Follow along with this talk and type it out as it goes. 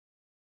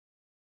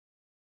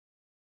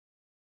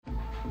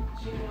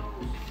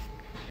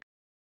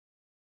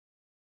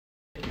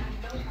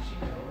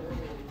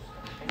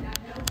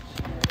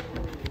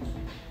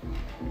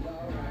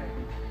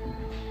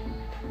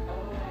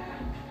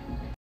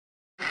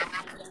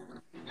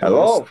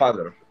Hello,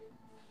 father.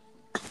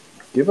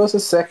 Give us a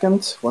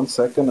second. 1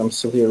 second. I'm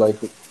still here, like,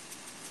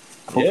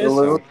 cooking Yes, a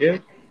little. I'm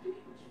here.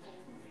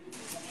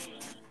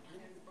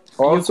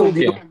 Also,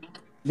 You cooking?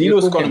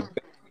 Lilo's cooking? coming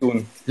back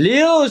soon.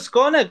 Leo's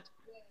connect.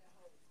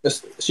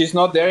 She's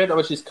not there yet,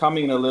 but she's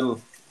coming in a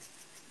little.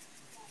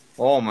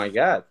 Oh my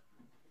god.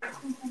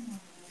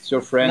 It's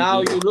your friend. Now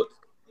Lilo. you look.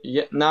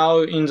 Yeah, now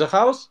in the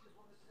house.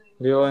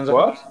 Leo in the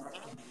What? house.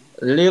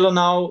 Lilo,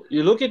 now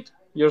you look at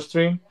your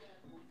stream.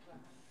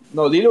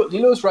 No,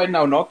 Lilo's right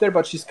now not there,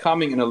 but she's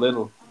coming in a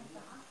little.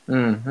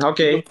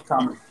 Okay. Lilo's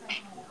coming.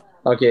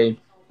 Okay.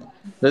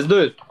 Let's do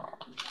it.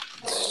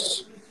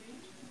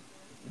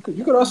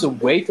 You could also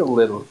wait a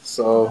little,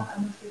 so...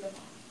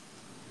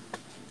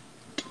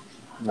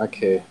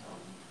 Okay.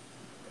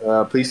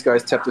 Please,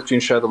 guys, tap the screen,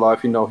 share the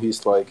live. You know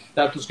he's like...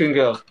 Tap the screen,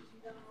 girls.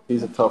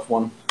 He's a tough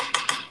one.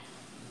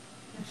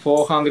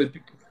 400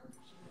 people.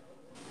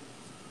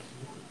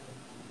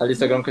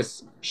 Алиса,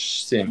 громкость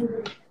 7.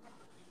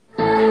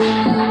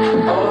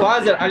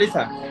 Father,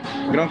 Alisa,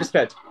 громкость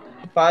 5.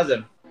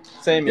 Father,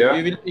 say me,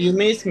 Yeah. you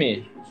miss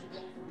me.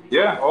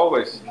 Yeah,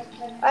 always.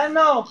 I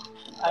know.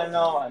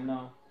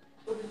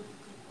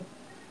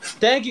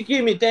 Thank you,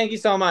 Kimi. Thank you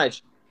so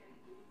much.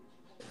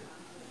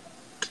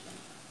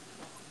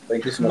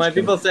 Thank you so much. My Kim.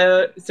 people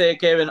say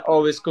Kevin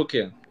always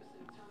cooking.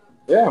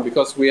 Yeah,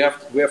 because we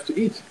have to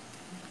eat.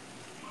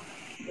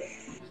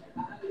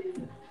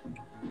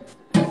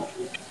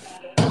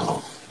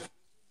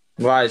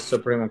 Why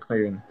Supreme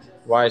Queen?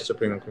 Why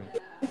Supreme Queen?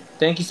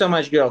 Thank you so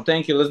much, girl.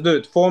 Thank you. Let's do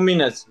it. 4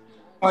 minutes.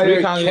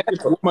 300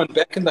 people. Woman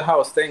back in the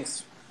house.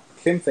 Thanks,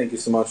 Kim. Thank you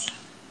so much.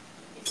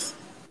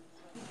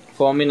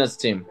 4 minutes,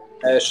 team.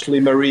 Ashley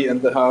Marie in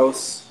the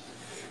house.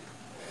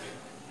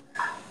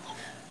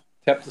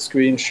 Tap the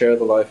screen, share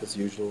the live as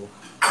usual.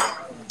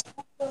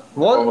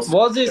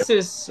 What this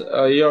is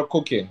your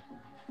cooking?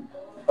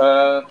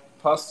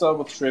 Pasta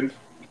with shrimp.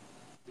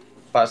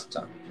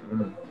 Pasta.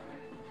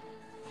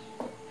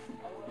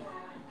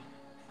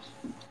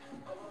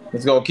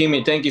 Let's go,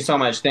 Kimi. Thank you so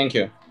much. Thank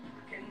you.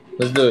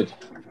 Let's do it.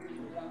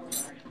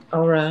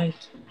 All right.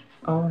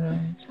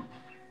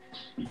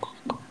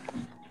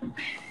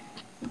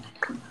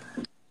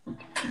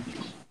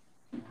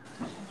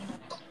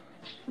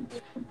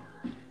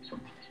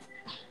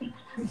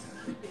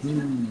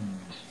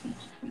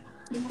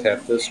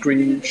 Tap the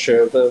screen,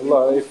 share the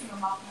live.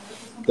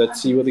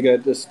 Let's see what they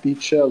got the speed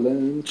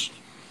challenge.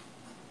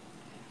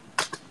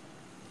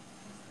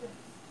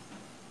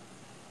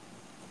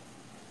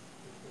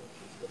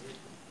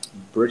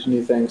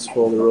 Brittany, thanks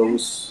for the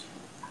rose.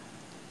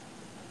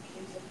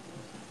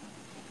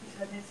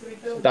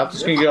 Tap the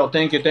screen, girl.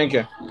 Thank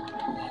you.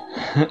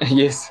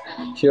 Yes,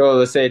 you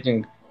always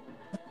saying.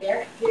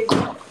 Tap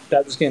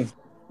the screen.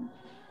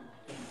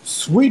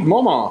 Sweet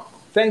mama,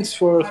 thanks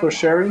for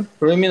sharing.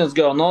 3 minutes,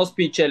 girl. No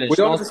speed challenge. We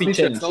don't No have speed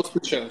challenge. No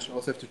speed challenge. I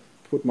also have to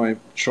put my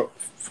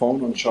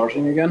phone on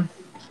charging again.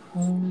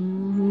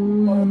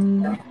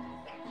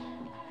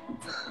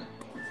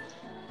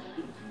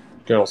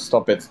 Girl,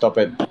 stop it.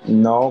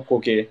 No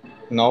cookie.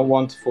 No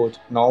want food.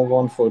 No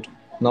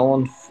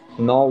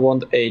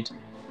want aid.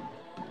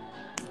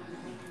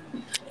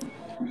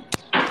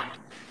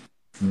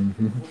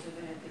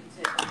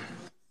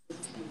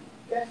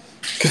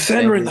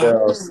 Cassandra in the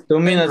house. 2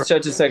 minutes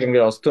 30 seconds,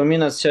 girls. 2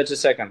 minutes 30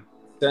 seconds.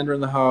 Cassandra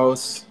in the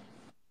house.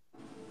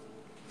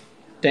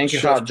 Thank you,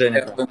 hard,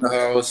 Jennifer. In the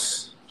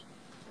house.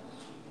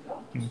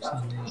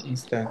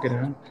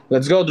 Instagram.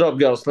 Let's go drop,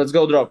 girls. Let's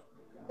go drop.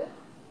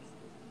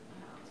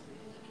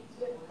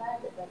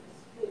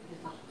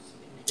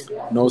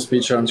 No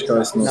speed challenge,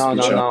 guys.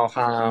 No.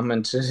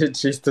 I'm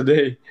cheese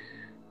today.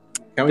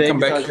 Can we come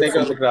back? Take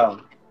on the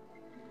ground.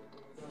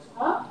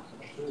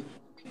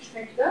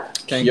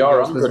 Thank you,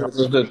 Yara. girls.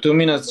 Let's do 2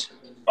 minutes.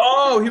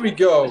 Oh, here we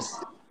go.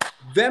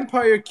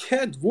 Vampire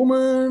Cat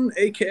Woman,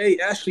 aka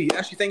Ashley.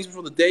 Ashley, thanks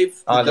for the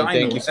Dave the Dino.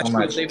 Thank you so Ashley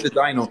much. with Dave the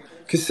Dino.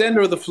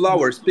 Cassandra the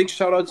Flowers. Big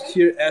shout out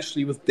here,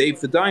 Ashley with Dave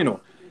the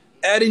Dino.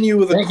 Adding you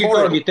with a coral. Thank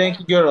you, Corgi. Thank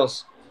you,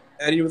 girls.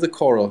 Adding you with a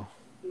coral.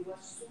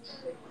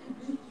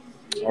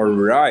 All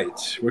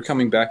right, we're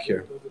coming back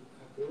here.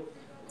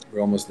 We're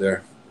almost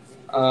there.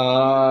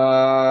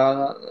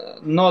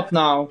 Not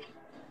now.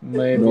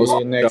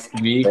 Maybe next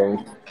week.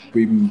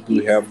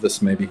 We have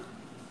this maybe.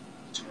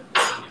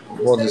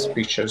 What is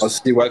pictures?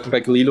 Let's see. Welcome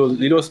back, Lilo.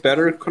 Lilo's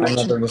better I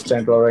connection. don't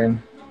understand,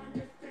 Lorraine.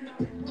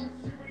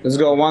 Let's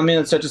go. 1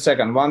 minute 30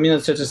 seconds. 1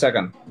 minute 30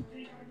 seconds.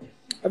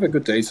 Have a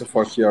good day so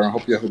far, Kiara. I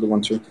hope you have a good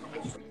one too.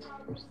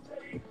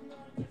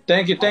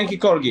 Thank you,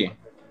 Corgi.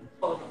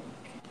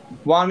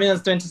 1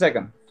 minute 20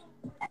 seconds.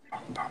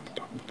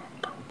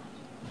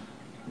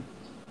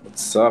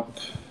 What's up?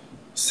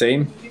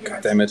 Same?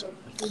 God damn it.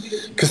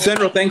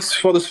 Cassandra, thanks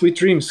for the sweet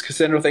dreams.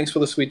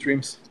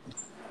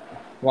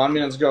 1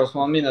 minute, girls.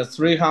 1 minute.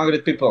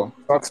 300 people.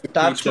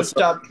 Tap.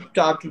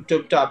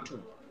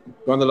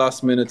 Go on the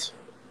last minute.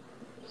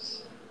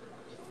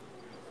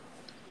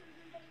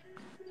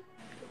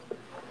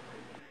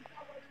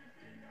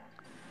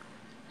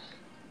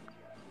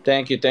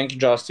 Thank you,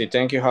 Justy.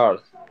 Thank you,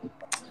 Hard.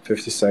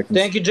 50 seconds.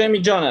 Thank you, Jamie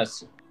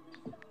Jonas.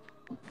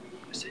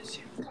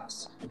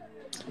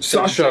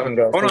 Sasha. Oh,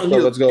 no,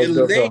 let's go.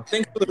 Elaine,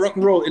 thanks for the rock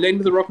and roll. Elaine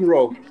with the rock and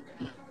roll.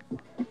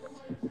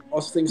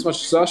 Also, thanks so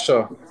much,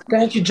 Sasha.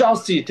 Thank you,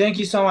 Justy. Thank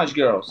you so much,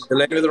 girls.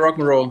 Elaine with the rock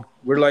and roll.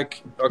 We're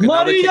like, okay, Maria!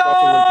 now they take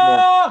off with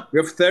more. We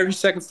have 30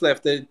 seconds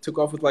left. They took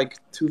off with like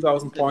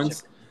 2,000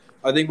 points.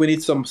 I think we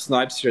need some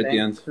snipes here at the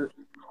end.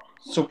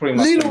 Supreme.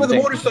 Lilo with the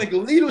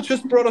motorcycle. Lilo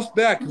just brought us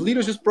back.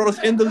 Lilo just brought us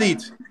in the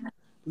lead.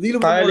 Lilo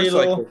with the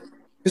motorcycle. Lilo.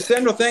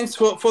 Cassandra, thanks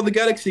for the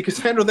galaxy.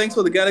 Cassandra, thanks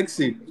for the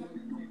galaxy.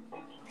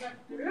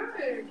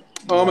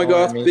 Oh my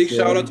god, big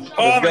shout out.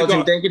 Oh my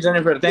god. Thank you,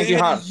 Jennifer. Thank you,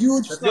 Hart.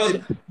 Huge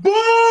snipe. Boom!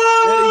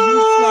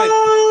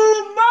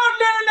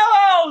 Marlon in the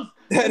house!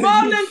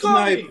 Marlon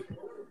snipe.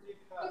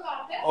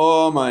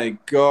 Oh my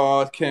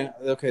god.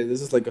 Okay,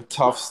 this is like a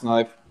tough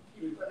snipe.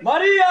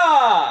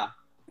 Maria!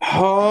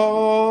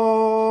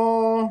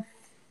 Oh.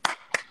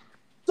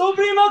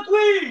 Suprema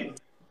Queen!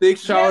 Big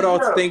shout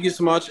out. Thank you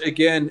so much.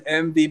 Again,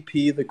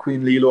 MVP, the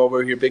Queen Lilo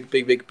over here.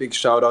 Big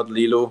shout out,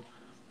 Lilo.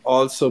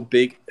 Also,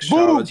 big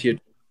shout out here.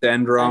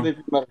 Sandra,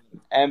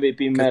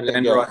 MVP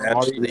Merlin,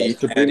 Ashley,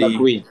 Suprema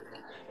Queen,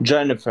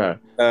 Jennifer,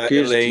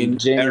 Elaine,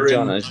 Jamie Aaron,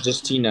 Jonas,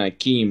 Justina,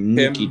 Kim,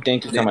 Nikki.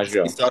 Thank you so much,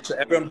 girl.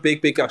 Everyone,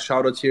 big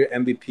shout out here.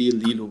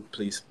 MVP Lilo,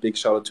 please. Big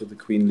shout out to the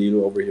Queen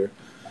Lilo over here.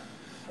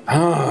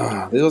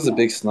 Ah, this was a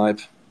big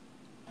snipe.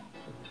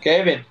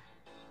 Kevin,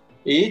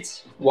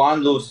 it's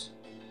 1 lose.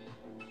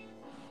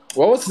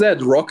 What was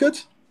that?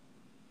 Rocket?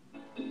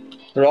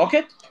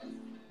 Rocket?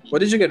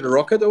 What did you get?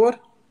 Rocket or what?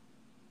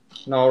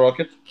 No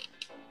rocket.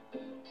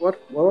 What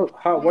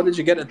did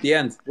you get at the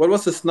end? What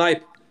was the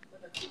snipe?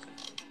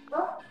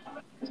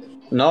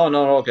 No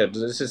rocket.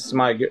 This is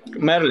my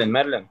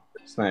Merlin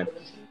snipe.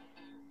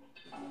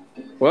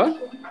 What?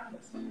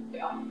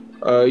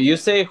 You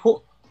say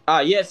who? Ah,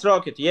 yes,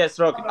 rocket. Yes,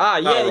 rocket. Ah,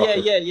 yeah,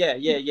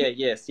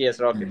 yes,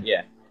 rocket.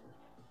 Yeah.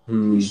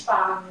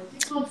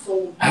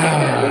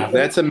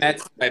 That's a mad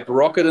snipe.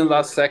 Rocket in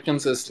last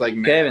seconds is like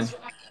mad. Kevin,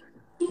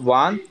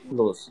 1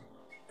 lose.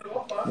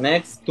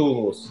 Next 2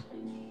 lose.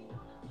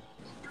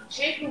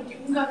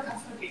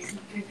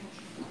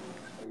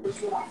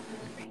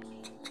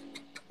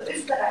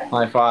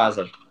 My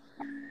father.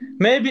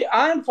 Maybe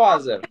I'm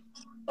father.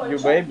 You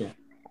baby.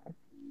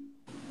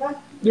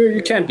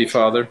 You can't be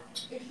father.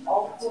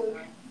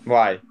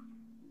 Why?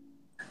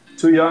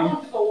 Too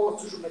young.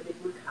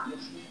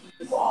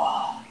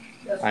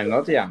 I'm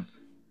not young.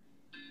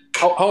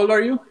 How old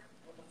are you?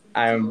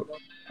 I'm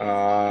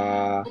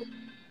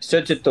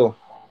 32.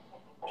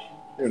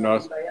 You're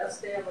not.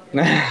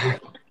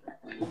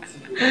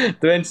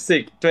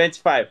 26,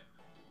 25.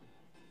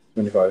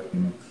 25.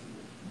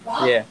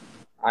 Yeah,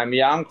 I'm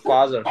young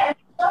father.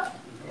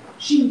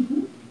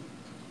 You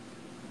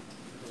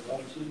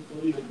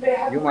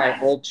my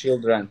old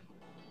children.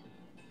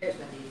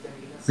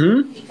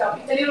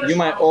 You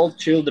my old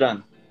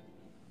children.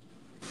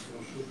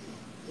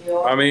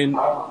 I mean,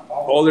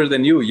 older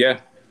than you, yeah.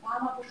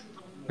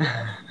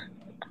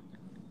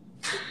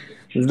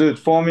 Dude,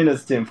 4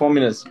 minutes, team. 4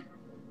 minutes.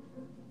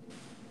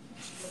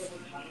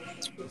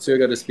 Still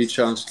got a speed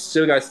challenge.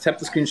 Still, guys, tap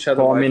the screenshot.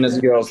 4 minutes,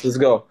 girls. Let's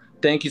go.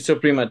 Thank you,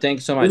 Suprema. Thank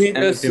you so much.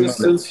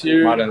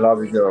 Martin,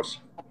 love you, girls.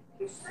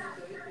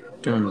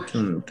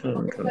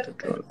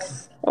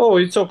 Oh,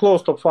 it's so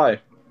close, top 5.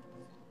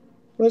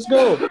 Let's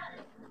go.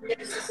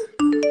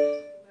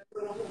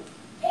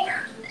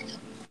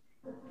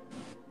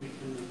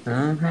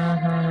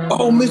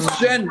 Oh, Miss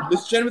Jen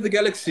with the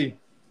galaxy.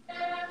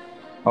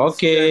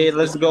 Okay,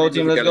 let's go,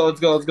 team. Let's go.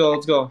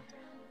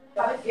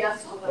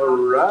 All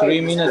right.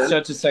 3 minutes,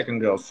 30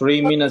 seconds, girls.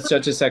 3 minutes,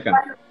 30 seconds.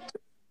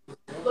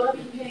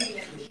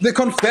 The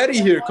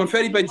confetti here.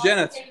 Confetti by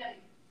Janet.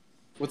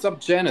 What's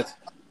up, Janet?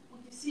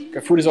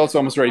 Okay, food is also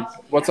almost ready.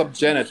 What's up,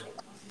 Janet?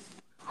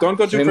 Don't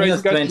go too 3 crazy,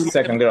 minutes, 20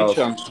 seconds, girls.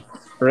 Challenge.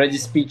 Ready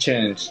speed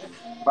challenge.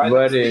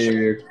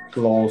 Very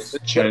close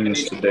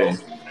challenge today.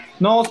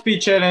 No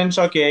speed challenge,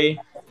 okay.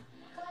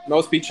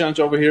 No speed challenge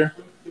over here.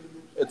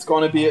 It's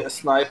gonna be a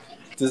snipe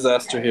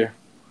disaster here.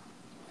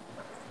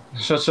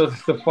 Shut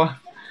the fuck.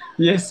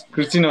 Yes,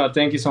 Christina,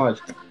 thank you so much.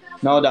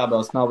 No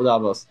doubles.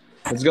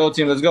 Let's go,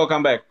 team. Let's go.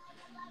 Come back.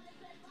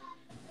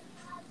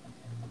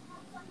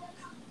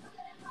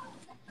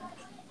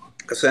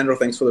 Cassandra,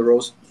 thanks for the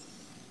rose.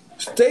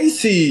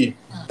 Stacy,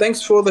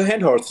 thanks for the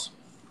hand hearts.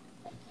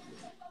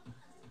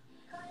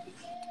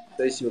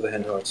 Stacy with the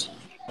hand hearts.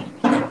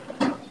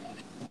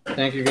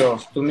 Thank you,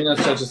 girls. 2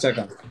 minutes, 30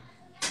 seconds.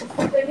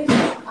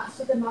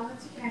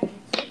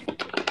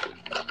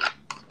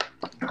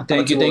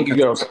 Thank you,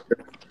 girls.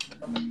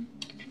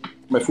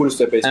 My food is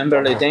step-based.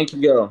 Amberley, thank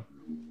you, girl.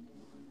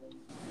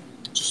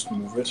 Just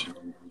move it.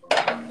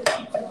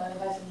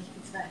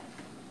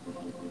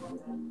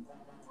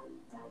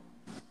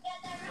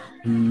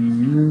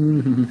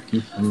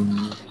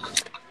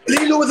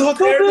 Lilo with the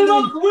hot air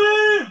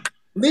balloon.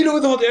 Lilo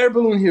with the hot air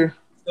balloon here.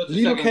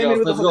 Lilo came in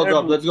with the hot air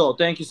balloon. Let's go.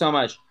 Thank you so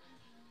much.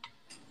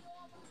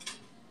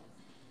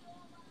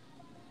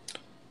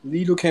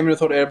 Lilo came in with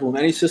hot air balloon.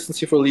 Any assistance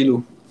here for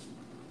Lilo?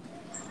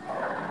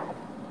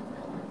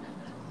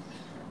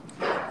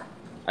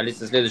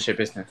 Алиса, следующая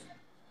песня.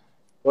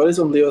 What is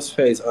on Leo's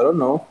face? I don't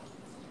know.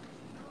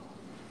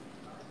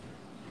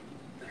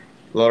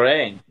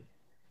 Lorraine.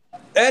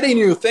 Eddie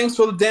New, thanks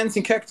for the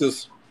dancing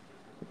cactus.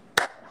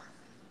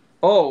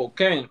 Oh,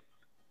 Kevin.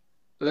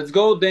 Let's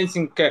go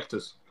dancing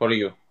cactus for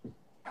you.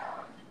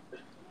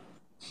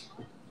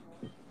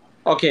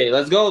 Okay,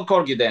 let's go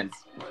corgi dance.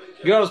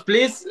 Girls,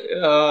 please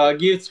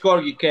give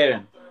corgi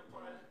Kevin.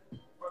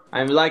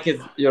 I'm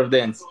liking your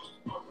dance.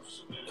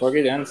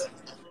 Corgi dance.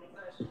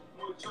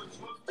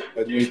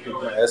 Let me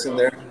put my ass in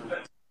there.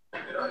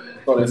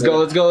 Let's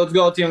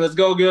go, team. Let's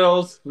go,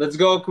 girls. Let's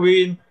go,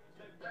 Queen.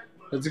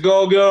 Let's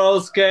go,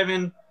 girls.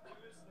 Kevin.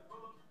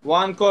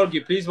 One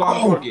corgi, please. One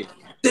corgi.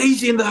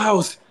 Daisy in the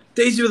house.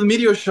 Daisy with a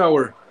meteor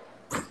shower.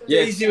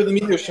 Yes. Daisy with a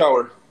meteor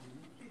shower.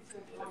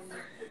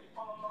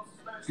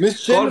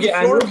 Miss Jen Corgi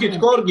and look it,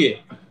 corgi.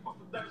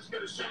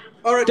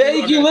 All right.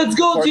 Thank you. Let's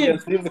go, Corgi, team.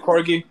 leave the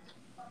corgi.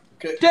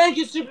 Okay. Thank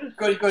you, super.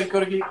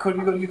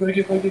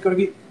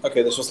 Corgi.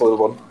 Okay, this was a little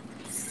one.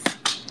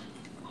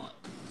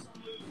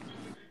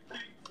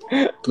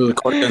 Little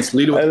corgi dance.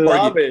 Lead with I the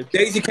love corgi. it.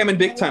 Daisy came in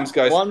big times,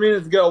 guys. 1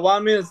 minute, go.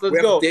 1 minute. Let's We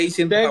have go.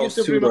 Daisy in the Thank you, house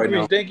too Suprema right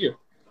Queen. now. Thank you.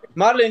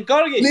 Marlene,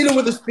 corgi. Lilo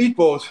with the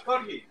speedboat.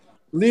 Corgi.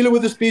 Lilo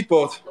with the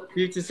speedboat.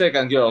 50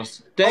 seconds,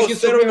 girls. Thank you,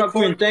 Sarah Suprema the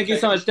Queen. corgi. Thank you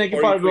so much. Thank you,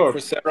 Corgi Fire Girl. for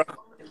Sarah.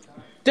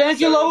 Thank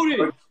you,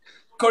 Laurie.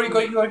 Corgi.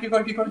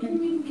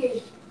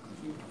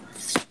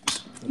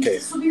 Okay.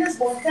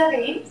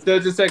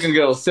 30 seconds,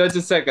 girls.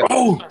 30 seconds.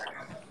 Oh!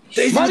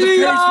 Daisy with the Ferris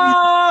wheel.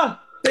 Maria!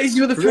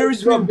 Daisy with the Ready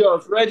Ferris drop, wheel.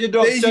 girls. Ready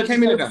drop. Daisy 30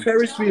 came in with the seconds.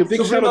 Ferris wheel. Big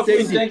shout Suprema out Queen,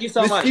 Daisy. thank you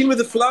so Miss much. Jean with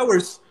the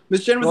flowers.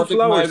 Miss Jen with the Protect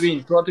my flowers.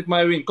 win. Protect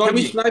my win. Can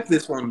we Corgi. snipe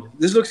this one?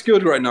 This looks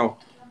good right now.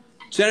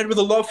 Janet with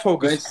the love 20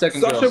 focus.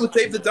 seconds, Sasha girls. with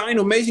Dave the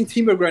Dino. Amazing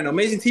teamwork right now.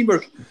 Amazing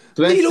teamwork.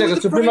 20 Lilo with seconds.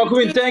 the Suprema private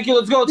Queen. jet. Thank you.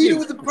 Let's go, Lilo team.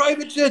 with the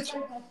private jet.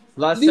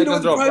 Last Lilo second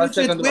with the drop. private Last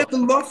jet. second We have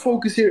drop. the love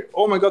focus here.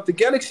 Oh my god. The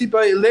Galaxy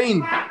by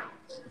Elaine.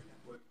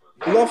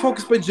 Love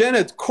focus by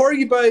Janet.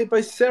 Corgi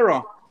by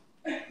Sarah.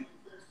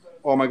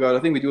 Oh my god. I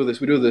think we do this.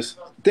 We do this.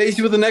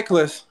 Daisy with the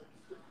necklace.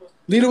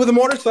 Lilo with the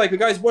motorcycle.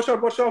 Guys, watch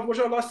out. Watch out. Watch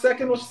out. Last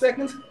second.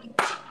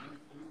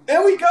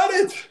 And we got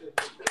it.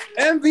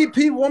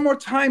 MVP one more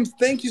time.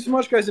 Thank you so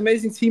much, guys.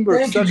 Amazing teamwork.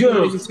 Thank you, Such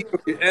girls. amazing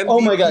teamwork. MVP,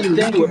 Oh my god.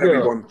 Thank you, girl.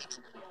 everyone.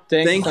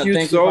 Thank you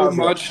Fire so Girl.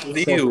 much, So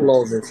Leo.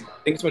 close.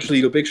 Thanks so much,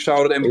 Leo. Big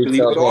shout out, MVP It's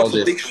Leo. so But also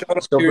close. big shout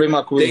out Suprema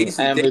here, Queen.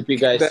 Daisy. MVP,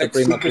 guys. Back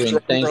Suprema super Queen.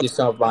 strong, Thank bro. you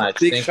so much.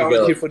 Big Thank you, shout out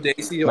here girls. for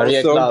Daisy. Maria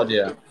Also,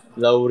 Claudia.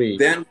 Laurie.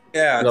 then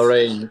yeah,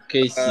 Lorraine,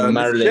 Casey, Miss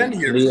Marilyn, Jen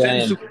here. Miss Jen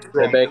Leanne, super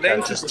strong. Rebecca,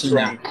 Elaine super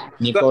Christina, strong.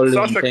 Nicole,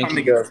 Sasha thank you,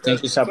 coming. girls.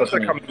 Thank you, support Sasha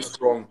me. coming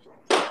strong.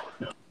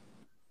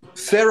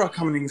 Sarah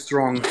coming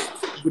strong.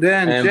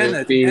 Then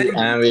Janet, MVP, Eddie,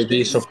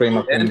 MVP,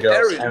 Suprema Queen, and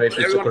girls. Erin.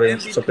 MVP, Everyone,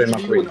 Suprema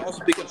Leo, Queen. and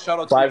also big shout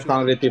out to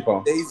 500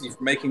 people. Daisy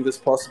for making this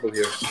possible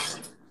here.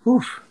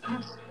 Oof.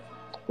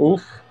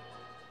 Oof.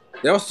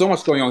 There was so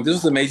much going on. This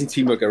was amazing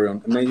teamwork,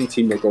 everyone. Amazing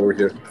teamwork over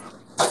here.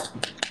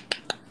 Amazing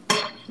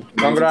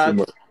Congrats.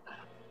 teamwork.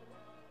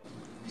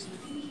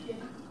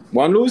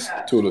 1 lose,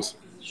 2 lose.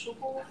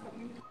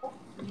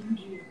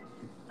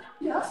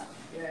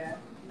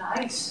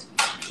 Nice.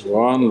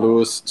 1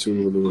 lose,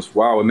 2 lose.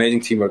 Wow,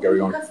 amazing teamwork,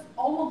 everyone. That's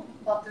allemaal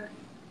wat er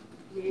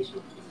lees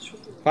op de school.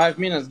 5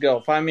 minutes,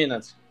 girl. 5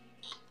 minutes.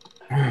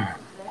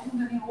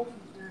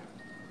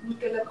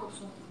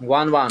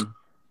 1-1.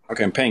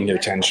 Okay, I'm paying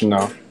attention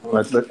now.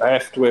 I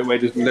have to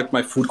wait to let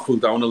my food cool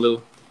down a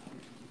little.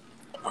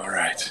 All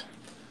right.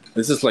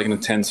 This is like an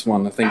intense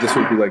one. I think this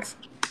will be like...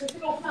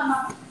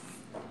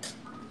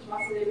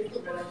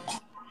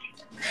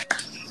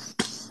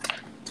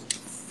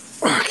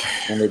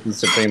 Okay. MVP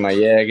Suprema.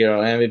 Yeah,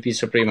 girl. MVP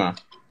Suprema.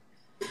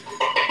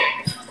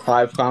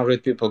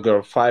 500 people,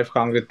 girl.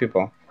 500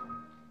 people.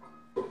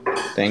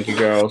 Thank you,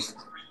 girls.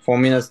 4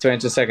 minutes,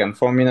 20 seconds.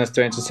 4 minutes,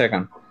 20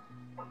 seconds.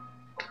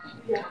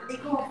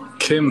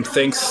 Kim,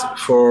 thanks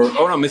for...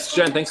 Oh no, Miss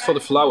Jen, thanks for the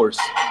flowers.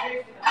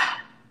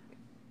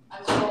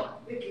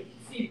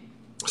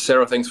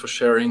 Sarah, thanks for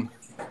sharing.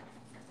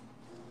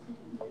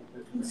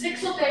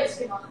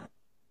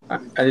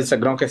 Alisa,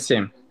 gronka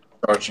 7.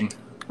 Charging.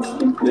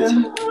 Oh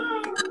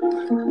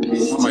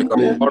my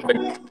god,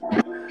 perfect.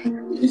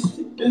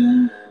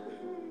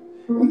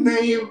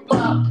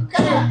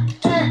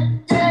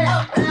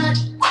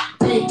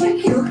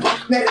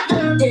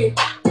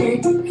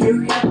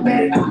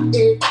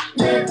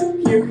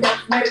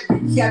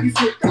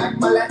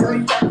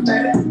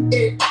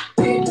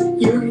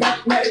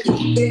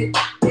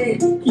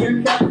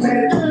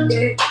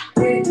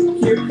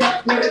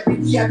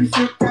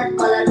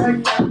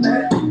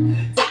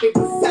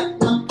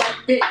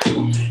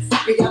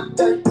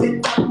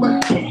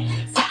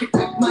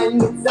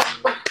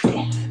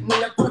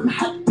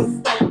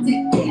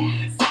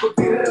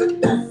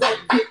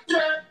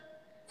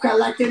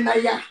 На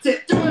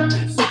яхте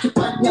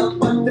сечуподнял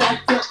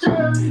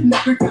потратил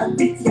напрягать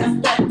я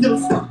стратил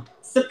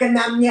сука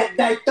на мне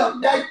дай то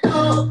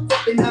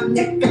ты на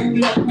мне как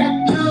лед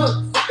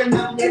сука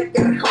на мне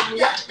верхом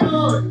я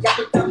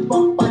бы там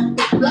попасть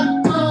в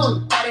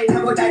планктон парень на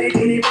ударе ты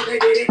не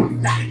будешь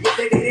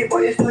если ты не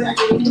понял что я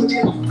не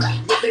туда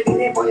если ты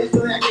не понял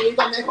что я не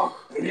туда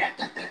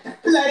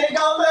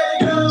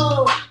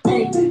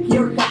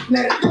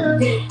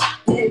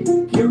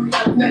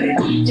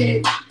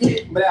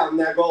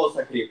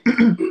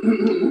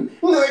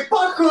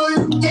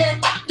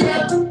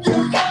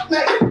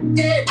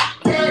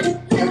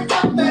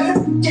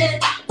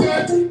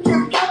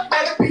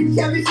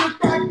Я вижу,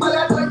 как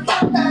молодой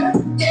Хаттер.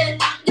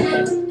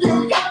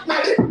 Хью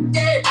Хефнер.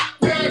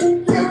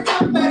 Хью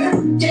Хефнер.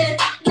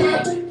 Хью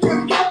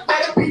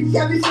Хефнер.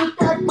 Я вижу,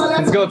 как молодой.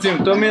 Let's go,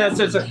 team. 2 minutes.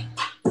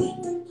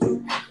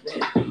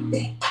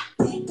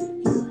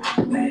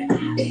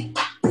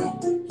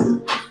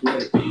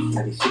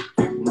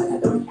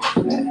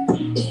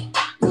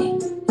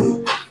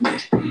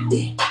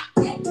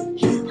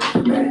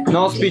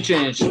 No speed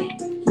change.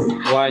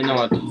 Why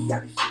not?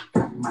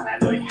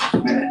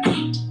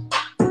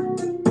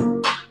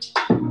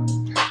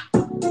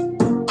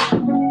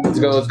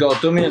 Let's go.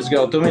 2 minutes,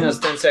 go. 2 minutes,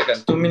 10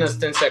 seconds. 2 minutes,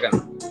 10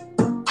 seconds.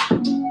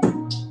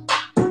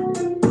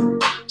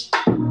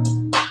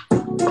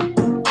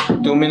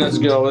 Two minutes,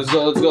 go. Let's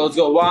go.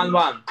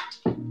 1-1.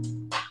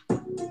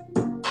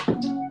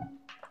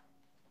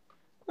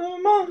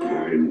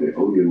 I'm the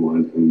only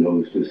one who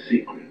knows the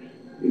secret.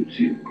 It's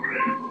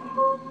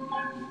incredible.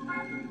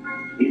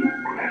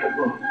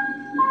 Incredible.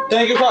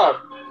 Thank you,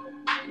 Carl.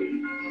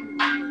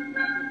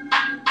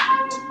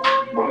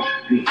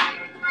 Must be.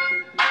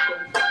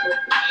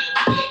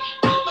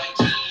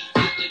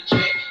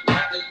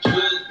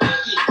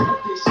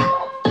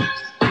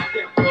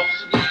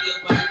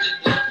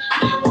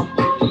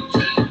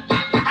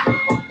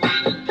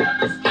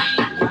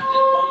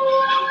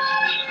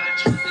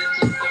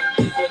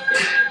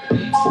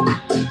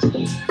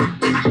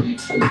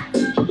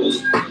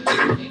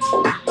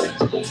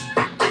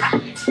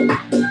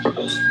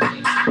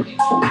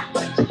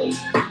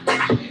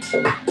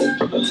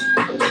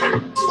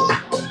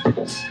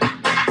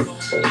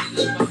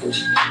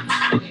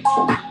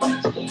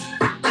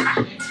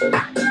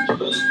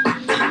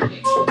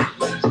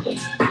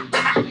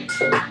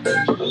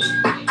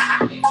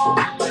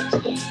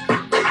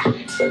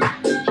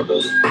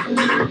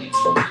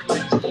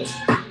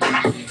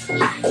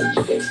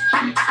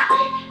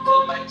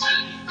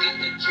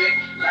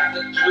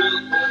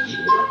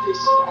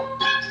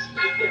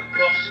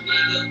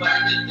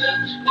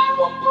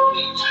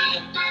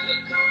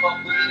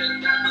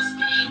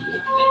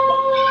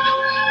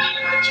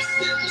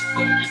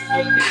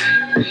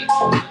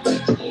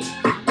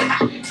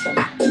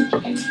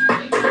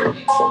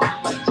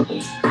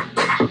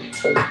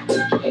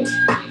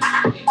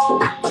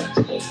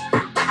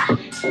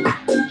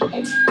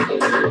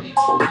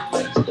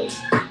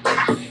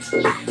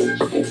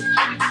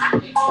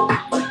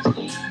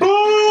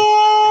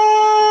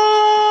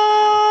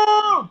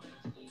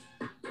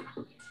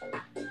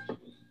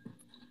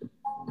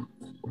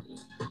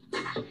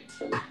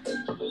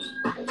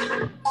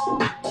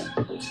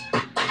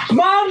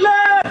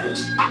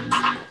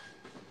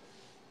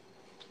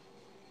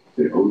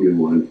 The only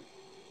one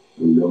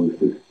who knows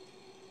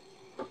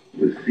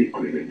the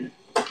secret.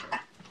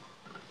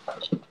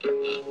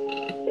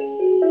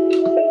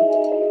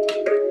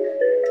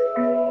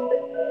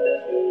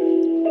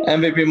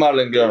 MVP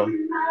Marlon, girl.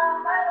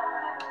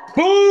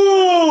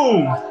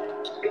 Boom!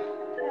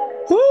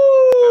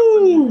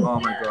 Woo! Oh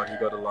my god, he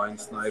got a line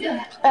snipe.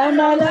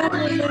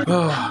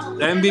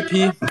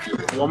 MVP,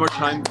 one more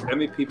time.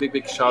 MVP,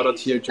 big shout out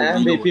here to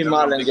MVP Lino.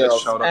 Marlon, Big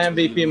girls. shout out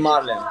to MVP Lino.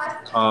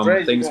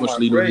 Marlon. Thanks so much,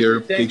 Lino here.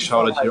 Big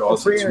shout out here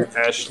also to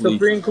Ashley.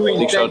 Supreme Queen,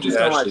 Big shout out thank you to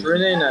so much. Ashley.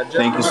 Renina,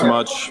 Thank you so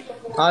much.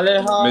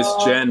 Alejo, Miss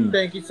Jen.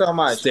 thank you so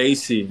much.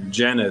 Stacy,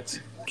 Janet,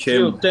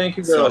 Kim, Dude, thank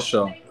you, girl.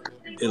 Sasha,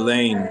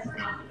 Elaine.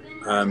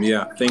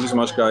 Yeah, thank you so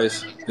much,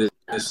 guys. This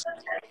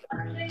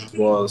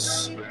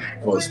was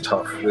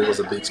tough. It was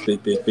a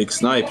big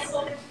snipe.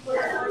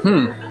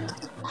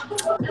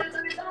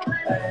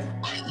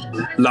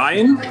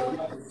 Line?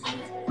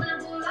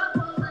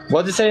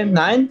 What did you say?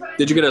 9?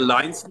 Did you get a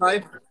line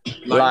snipe?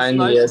 Line,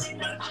 snipe? yes.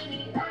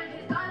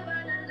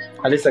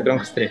 Alisa,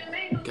 громкость 3.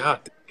 God.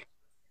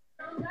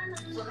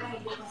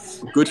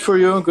 Good for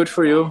you. Good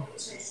for you.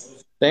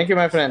 Thank you,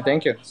 my friend.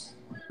 Thank you.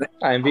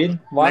 I win.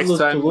 One lose,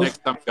 two lose.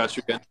 Next time, got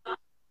you again.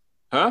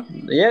 Huh?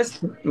 Yes,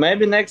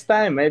 maybe next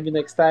time. Maybe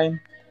next time.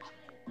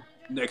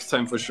 Next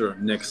time for sure.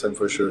 Next time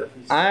for sure.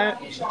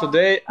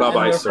 Today Bye-bye,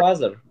 I'm your sir.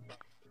 father.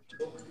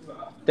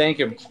 Thank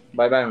you.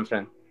 Bye bye, my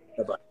friend.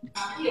 Bye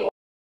bye.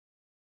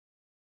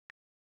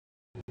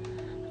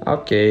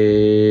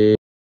 Okay.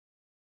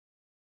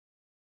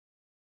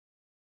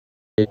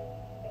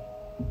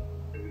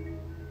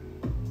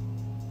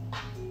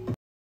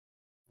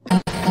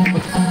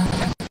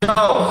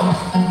 No.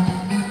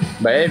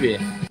 Baby.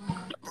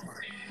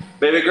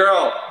 Baby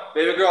girl,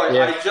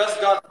 Yeah.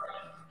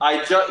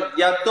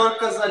 я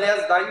только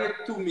залез, дай мне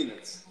 2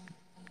 minutes.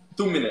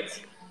 2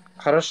 minutes.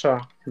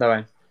 Хорошо,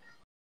 давай.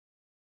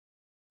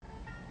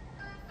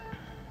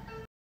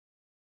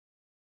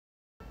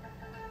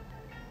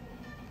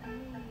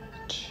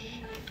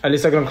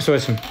 Алиса, громкость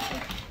 8.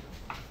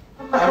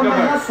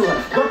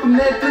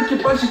 Выполняет трюки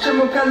больше,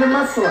 чем у Кали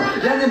Массела.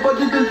 Я не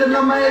бодибилдер,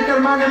 но мои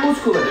карманы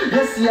мускулы.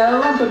 Если я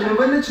ламперный,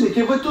 вы ночники,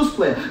 вы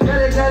тусклые.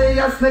 Гори,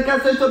 ясно,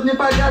 касса, чтоб не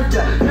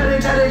погасся. Гори,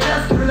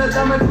 газ, крыля,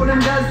 дамы, курим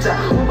газда.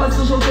 Он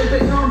послушал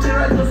тэпе, и он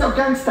превратился в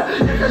гангста.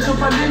 Я хожу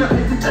по лину,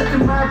 эти теты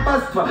моя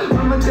паства.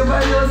 Мама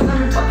говорила, с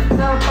нами факт,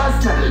 это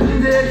опасно.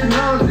 Индия,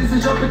 кино, ты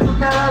за жопы тут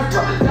на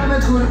раз-два.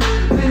 Дамы, курим,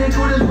 ты не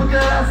курим. будешь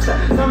букараста.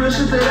 Сам лишь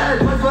утирает,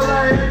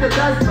 позвола и это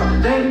даст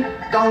вам.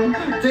 Динг-донг,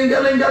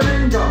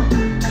 тинга-линга-линга.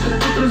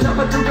 Тут друзья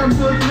по трюкам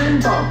сует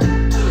лимбо.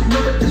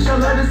 Много ты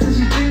шалады,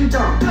 слышишь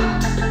динг-донг.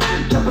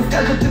 Чапа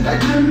скажет, ты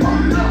как лимбо.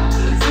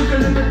 Сука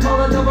любит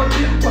молодого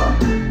пимпа.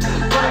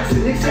 Факсы,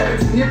 не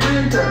ксерокс, не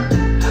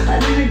принтер.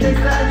 Они не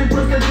гангста, они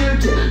просто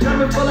дырки.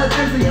 Кроме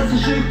полотенца, я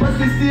сушу их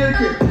после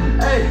стирки.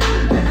 Эй,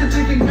 это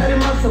chicken curry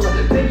masala.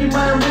 Деньги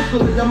мои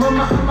мускулы, я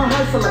мама, ама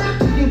хасала.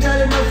 Chicken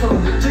curry masala,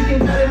 chicken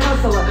curry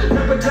masala.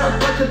 Рэпер граф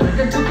плачет, так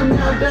как будто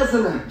мне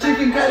обязана.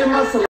 Chicken curry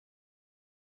masala.